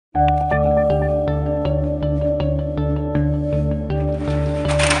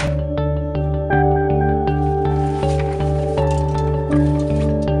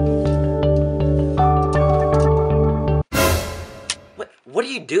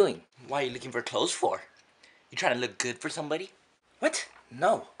doing? Why are you looking for clothes for? You trying to look good for somebody? What?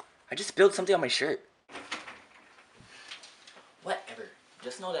 No. I just spilled something on my shirt. Whatever.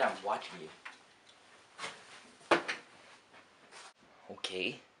 Just know that I'm watching you.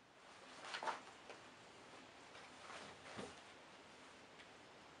 Okay.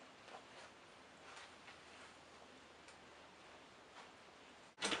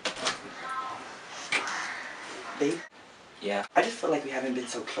 Babe? Yeah? I just feel like we haven't been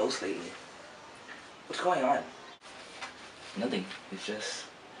so close lately. What's going on? Nothing. It's just...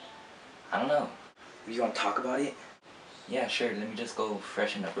 I don't know. You want to talk about it? Yeah, sure. Let me just go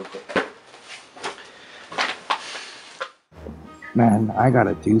freshen up real quick. Man, I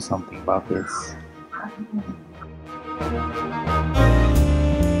gotta do something about this.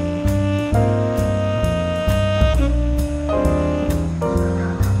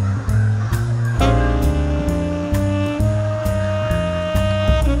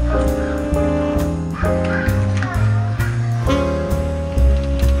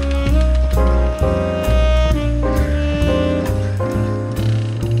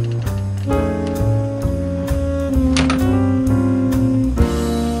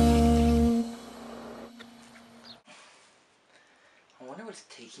 I wonder what's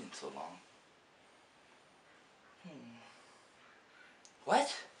taking so long. What?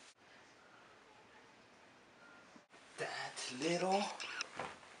 That little...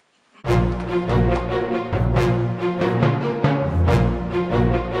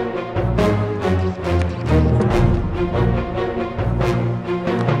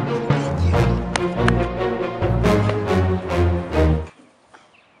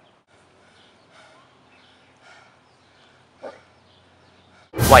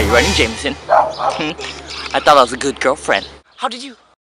 Why are you running, Jameson? I thought I was a good girlfriend. How did you...